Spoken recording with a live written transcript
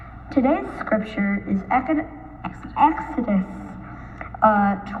Today's scripture is Exodus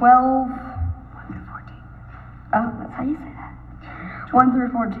 12. 1 through 14. Oh, that's how you say that. 1 through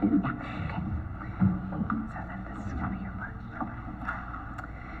 14. Yeah, okay. So then this is going to be your part.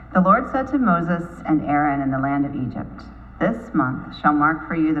 The Lord said to Moses and Aaron in the land of Egypt, "This month shall mark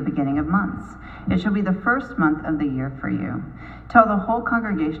for you the beginning of months. It shall be the first month of the year for you. Tell the whole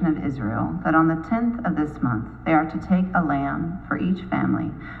congregation of Israel that on the 10th of this month they are to take a lamb for each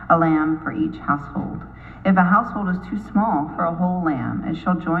family, a lamb for each household. If a household is too small for a whole lamb, it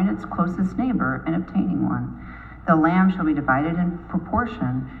shall join its closest neighbor in obtaining one. The lamb shall be divided in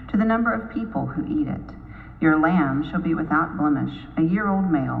proportion to the number of people who eat it. Your lamb shall be without blemish, a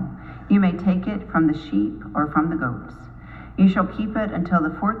year-old male. You may take it from the sheep or from the goats. You shall keep it until the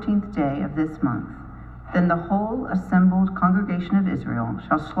 14th day of this month. Then the whole assembled congregation of Israel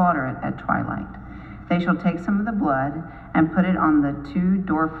shall slaughter it at twilight. They shall take some of the blood and put it on the 2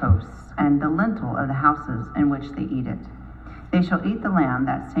 doorposts and the lintel of the houses in which they eat it. They shall eat the lamb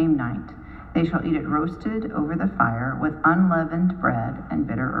that same night. They shall eat it roasted over the fire with unleavened bread and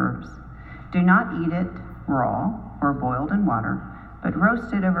bitter herbs. Do not eat it raw or boiled in water, but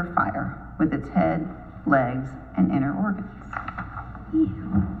roast it over fire with its head, legs, and inner organs."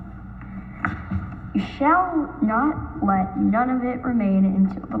 You shall not let none of it remain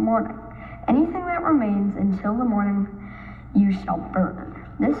until the morning. Anything that remains until the morning you shall burn.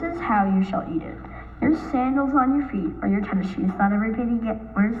 This is how you shall eat it. Your sandals on your feet, or your tennis shoes. Not everybody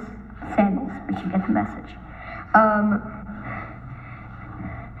wears sandals, but you get the message.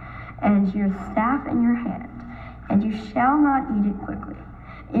 And your staff in your hand. And you shall not eat it quickly.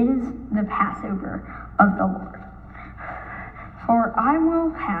 It is the Passover of the Lord. For I will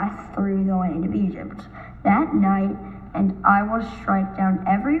pass through the land of Egypt that night, and I will strike down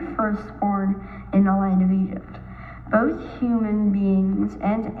every firstborn in the land of Egypt, both human beings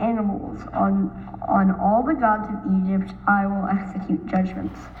and animals. On all the gods of Egypt I will execute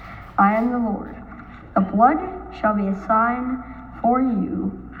judgments. I am the Lord. The blood shall be a sign for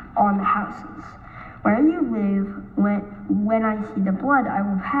you on the houses where you live. When I see the blood, I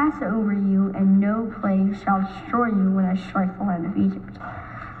will pass over you, and no plague shall destroy you when I strike the land of Egypt.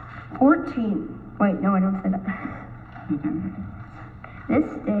 14. Wait, no, I don't say that.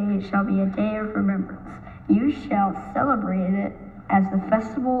 This day shall be a day of remembrance. You shall celebrate it as the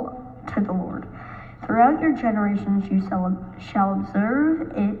festival to the Lord. Throughout your generations you shall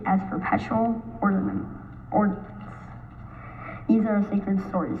observe it as perpetual ordinance. These are sacred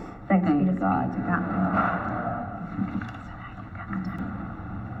stories. Thanks be to God.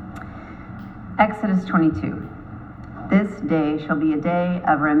 Exodus 22. This day shall be a day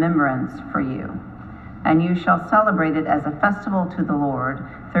of remembrance for you, and you shall celebrate it as a festival to the Lord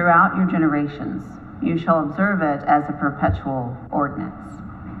throughout your generations. You shall observe it as a perpetual ordinance.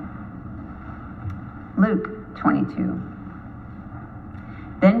 Luke 22.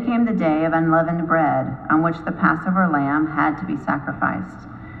 Then came the day of unleavened bread, on which the Passover lamb had to be sacrificed.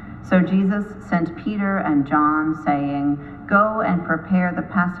 So Jesus sent Peter and John, saying, "Go and prepare the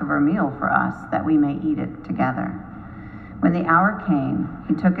Passover meal for us, that we may eat it together." When the hour came,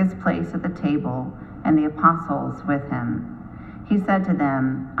 he took his place at the table, and the apostles with him. He said to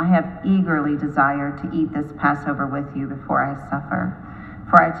them, "I have eagerly desired to eat this Passover with you before I suffer.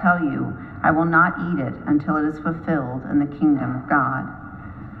 For I tell you, I will not eat it until it is fulfilled in the kingdom of God."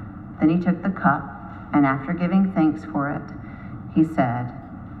 Then he took the cup, and after giving thanks for it, he said,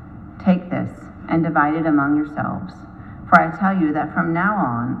 "Take this and divide it among yourselves. For I tell you that from now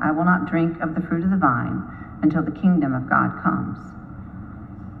on I will not drink of the fruit of the vine until the kingdom of God comes."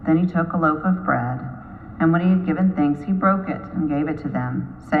 Then he took a loaf of bread, and when he had given thanks, he broke it and gave it to them,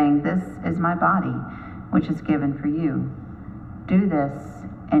 saying, "This is my body, which is given for you. Do this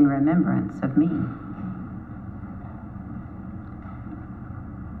in remembrance of me."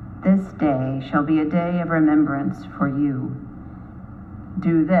 This day shall be a day of remembrance for you.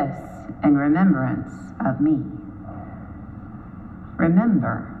 Do this in remembrance of me.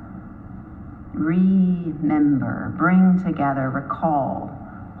 Remember, bring together, recall,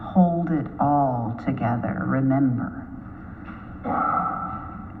 hold it all together, remember.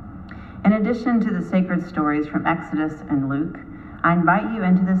 In addition to the sacred stories from Exodus and Luke, I invite you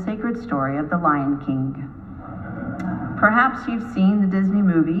into the sacred story of the Lion King. Perhaps you've seen the Disney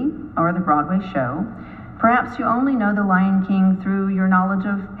movie or the Broadway show. Perhaps you only know the Lion King through your knowledge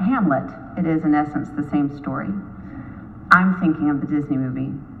of Hamlet. It is, in essence, the same story. I'm thinking of the Disney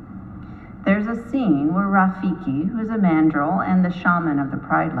movie. There's a scene where Rafiki, who is a mandrill and the shaman of the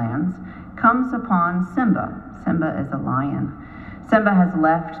Pride Lands, comes upon Simba. Simba is a lion. Simba has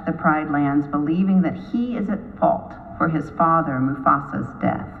left the Pride Lands believing that he is at fault for his father Mufasa's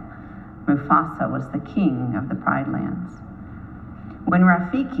death. Mufasa was the king of the Pride Lands. When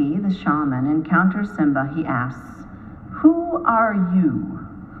Rafiki, the shaman, encounters Simba, he asks, "Who are you?"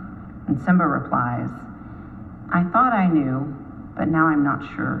 And Simba replies, "I thought I knew, but now I'm not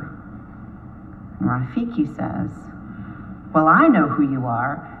sure." And Rafiki says, "Well, I know who you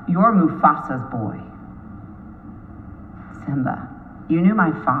are. You're Mufasa's boy." Simba, "You knew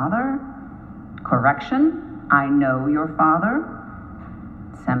my father?" "Correction, I know your father."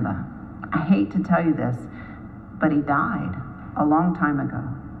 Simba, "I hate to tell you this, but he died a long time ago."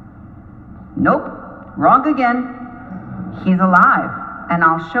 "Nope, wrong again. He's alive, and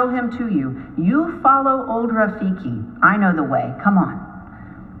I'll show him to you. You follow old Rafiki. I know the way. Come on."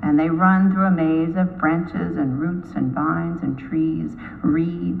 And they run through a maze of branches and roots and vines and trees,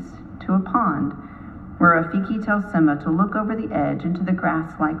 reeds, to a pond, where Rafiki tells Simba to look over the edge into the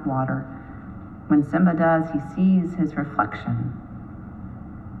grass like water. When Simba does, he sees his reflection.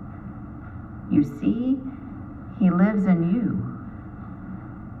 "You see, he lives in you."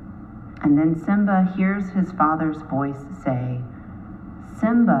 And then Simba hears his father's voice say,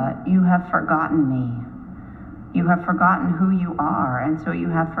 "Simba, you have forgotten me. You have forgotten who you are, and so you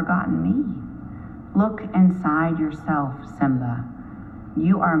have forgotten me. Look inside yourself, Simba.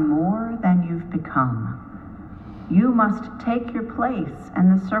 You are more than you've become. You must take your place in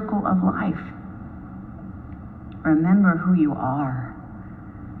the circle of life. Remember who you are.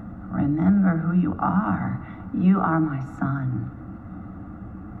 Remember who you are. You are my son.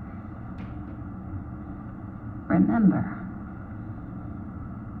 Remember."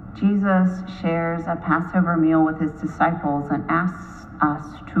 Jesus shares a Passover meal with his disciples and asks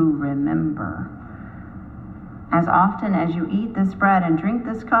us to remember. "As often as you eat this bread and drink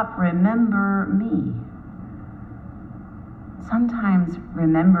this cup, remember me." Sometimes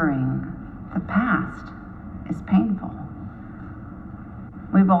remembering the past is painful.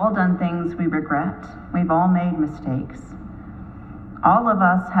 We've all done things we regret. We've all made mistakes. All of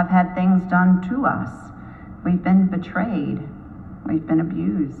us have had things done to us. We've been betrayed. We've been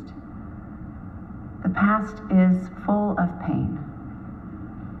abused. The past is full of pain,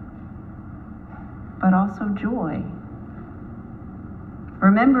 but also joy.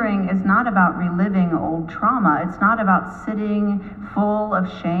 Remembering is not about reliving old trauma. It's not about sitting full of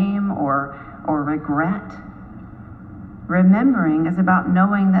shame or regret. Remembering is about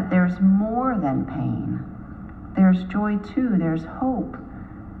knowing that there's more than pain. There's joy too. There's hope.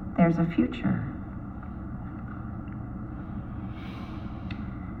 There's a future.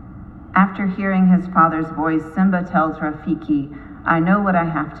 After hearing his father's voice, Simba tells Rafiki, "I know what I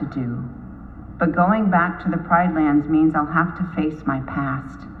have to do, but going back to the Pride Lands means I'll have to face my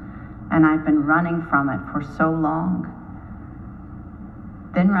past, and I've been running from it for so long."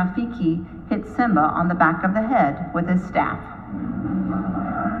 Then Rafiki hits Simba on the back of the head with his staff.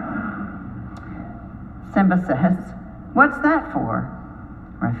 Simba says, "What's that for?"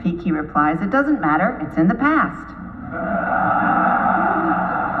 Rafiki replies, "It doesn't matter, it's in the past."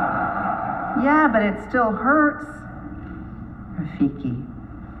 "Yeah, but it still hurts." Rafiki,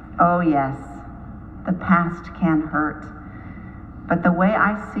 "Oh yes, the past can hurt. But the way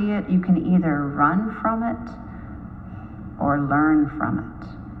I see it, you can either run from it or learn from it.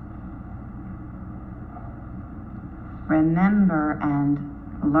 Remember and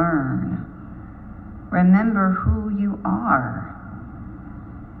learn. Remember who you are.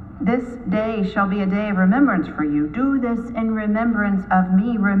 This day shall be a day of remembrance for you. Do this in remembrance of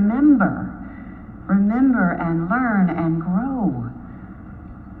me. Remember. Remember and learn and grow."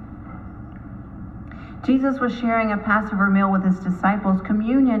 Jesus was sharing a Passover meal with his disciples.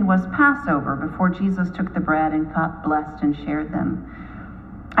 Communion was Passover before Jesus took the bread and cup, blessed and shared them.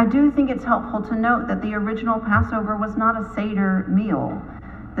 I do think it's helpful to note that the original Passover was not a Seder meal.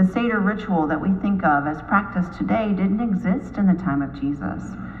 The Seder ritual that we think of as practiced today didn't exist in the time of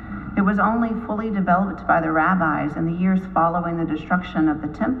Jesus. It was only fully developed by the rabbis in the years following the destruction of the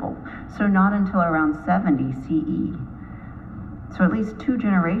temple, so not until around 70 CE. So at least 2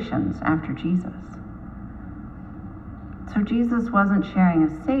 generations after Jesus. So Jesus wasn't sharing a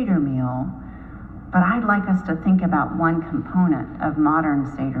Seder meal, but I'd like us to think about one component of modern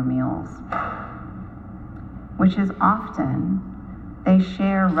Seder meals, which is often they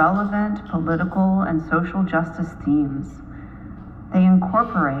share relevant political and social justice themes. They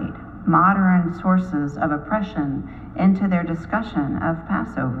incorporate modern sources of oppression into their discussion of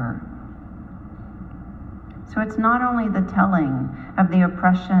Passover. So it's not only the telling of the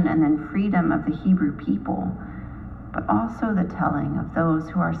oppression and then freedom of the Hebrew people, but also the telling of those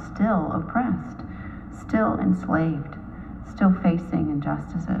who are still oppressed, still enslaved, still facing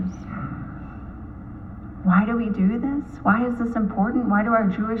injustices. Why do we do this? Why is this important? Why do our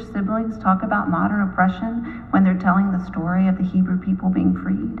Jewish siblings talk about modern oppression when they're telling the story of the Hebrew people being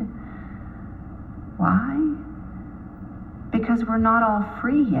freed? Why? Because we're not all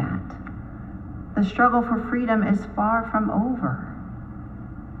free yet. The struggle for freedom is far from over.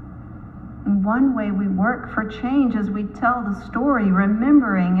 And one way we work for change is we tell the story.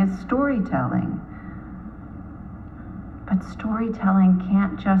 Remembering is storytelling. But storytelling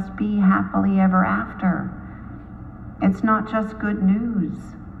can't just be happily ever after. It's not just good news.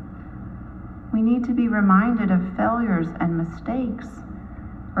 We need to be reminded of failures and mistakes,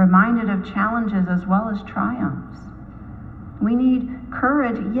 reminded of challenges as well as triumphs. We need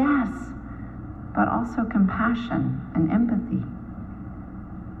courage, yes, but also compassion and empathy.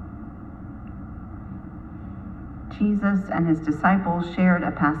 Jesus and his disciples shared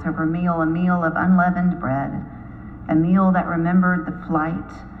a Passover meal, a meal of unleavened bread, a meal that remembered the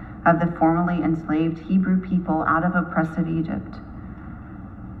flight of the formerly enslaved Hebrew people out of oppressive Egypt.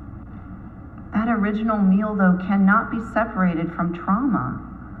 That original meal, though, cannot be separated from trauma.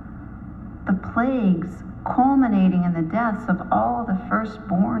 The plagues culminating in the deaths of all the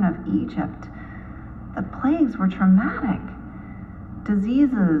firstborn of Egypt. The plagues were traumatic.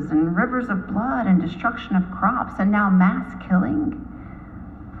 Diseases and rivers of blood and destruction of crops, and now mass killing.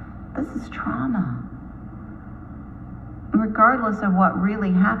 This is trauma. Regardless of what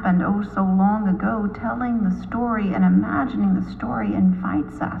really happened oh so long ago, telling the story and imagining the story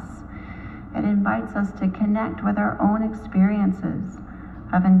invites us. It invites us to connect with our own experiences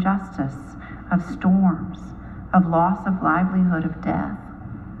of injustice, of storms, of loss of livelihood, of death.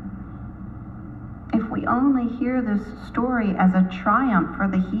 If we only hear this story as a triumph for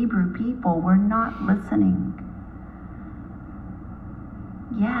the Hebrew people, we're not listening.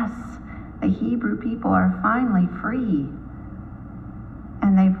 Yes, the Hebrew people are finally free,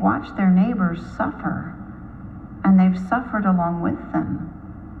 and they've watched their neighbors suffer, and they've suffered along with them.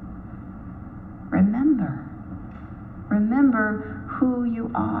 Remember who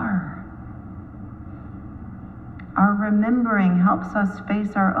you are. Our remembering helps us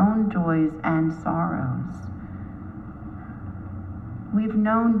face our own joys and sorrows. We've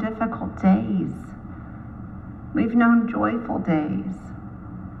known difficult days. We've known joyful days.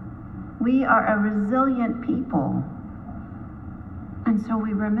 We are a resilient people. And so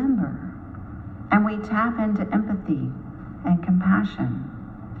we remember. And we tap into empathy and compassion.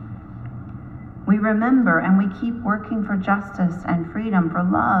 We remember and we keep working for justice and freedom, for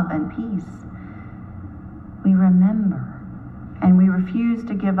love and peace. We remember, and we refuse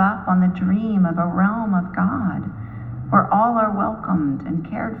to give up on the dream of a realm of God where all are welcomed and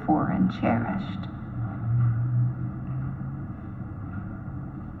cared for and cherished.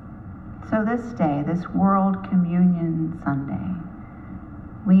 So this day, this World Communion Sunday,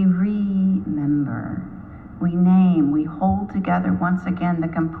 we remember, we name, we hold together once again the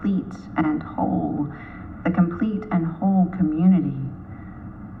complete and whole community.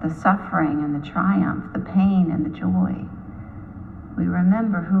 The suffering and the triumph, the pain and the joy. We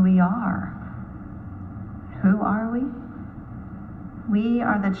remember who we are. Who are we? We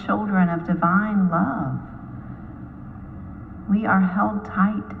are the children of divine love. We are held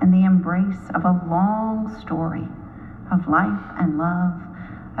tight in the embrace of a long story of life and love,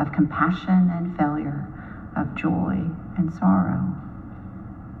 of compassion and failure, of joy and sorrow.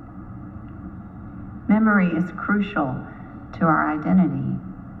 Memory is crucial to our identity.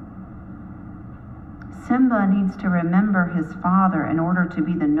 Simba needs to remember his father in order to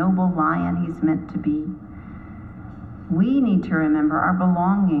be the noble lion he's meant to be. We need to remember our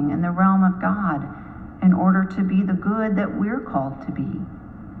belonging in the realm of God in order to be the good that we're called to be.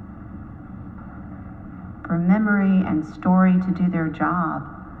 For memory and story to do their job,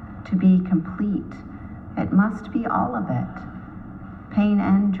 to be complete, it must be all of it. Pain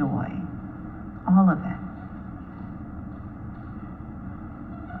and joy, all of it.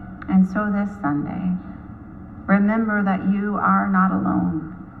 And so this Sunday, remember that you are not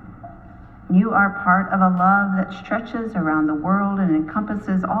alone. You are part of a love that stretches around the world and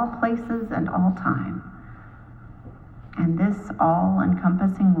encompasses all places and all time. And this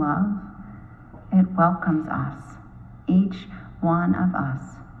all-encompassing love, it welcomes us, each one of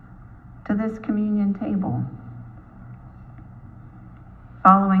us, to this communion table.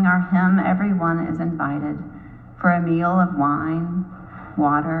 Following our hymn, everyone is invited for a meal of wine,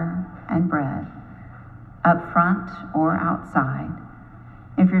 water, and bread, up front or outside.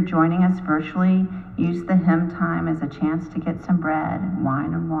 If you're joining us virtually, use the hymn time as a chance to get some bread,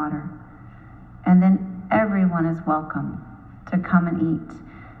 wine, and water. And then everyone is welcome to come and eat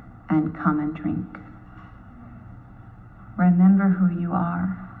and come and drink. Remember who you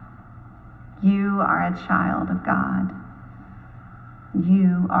are. You are a child of God.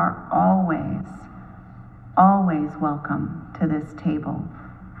 You are always, always welcome to this table.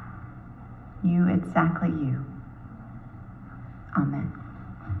 You, exactly you.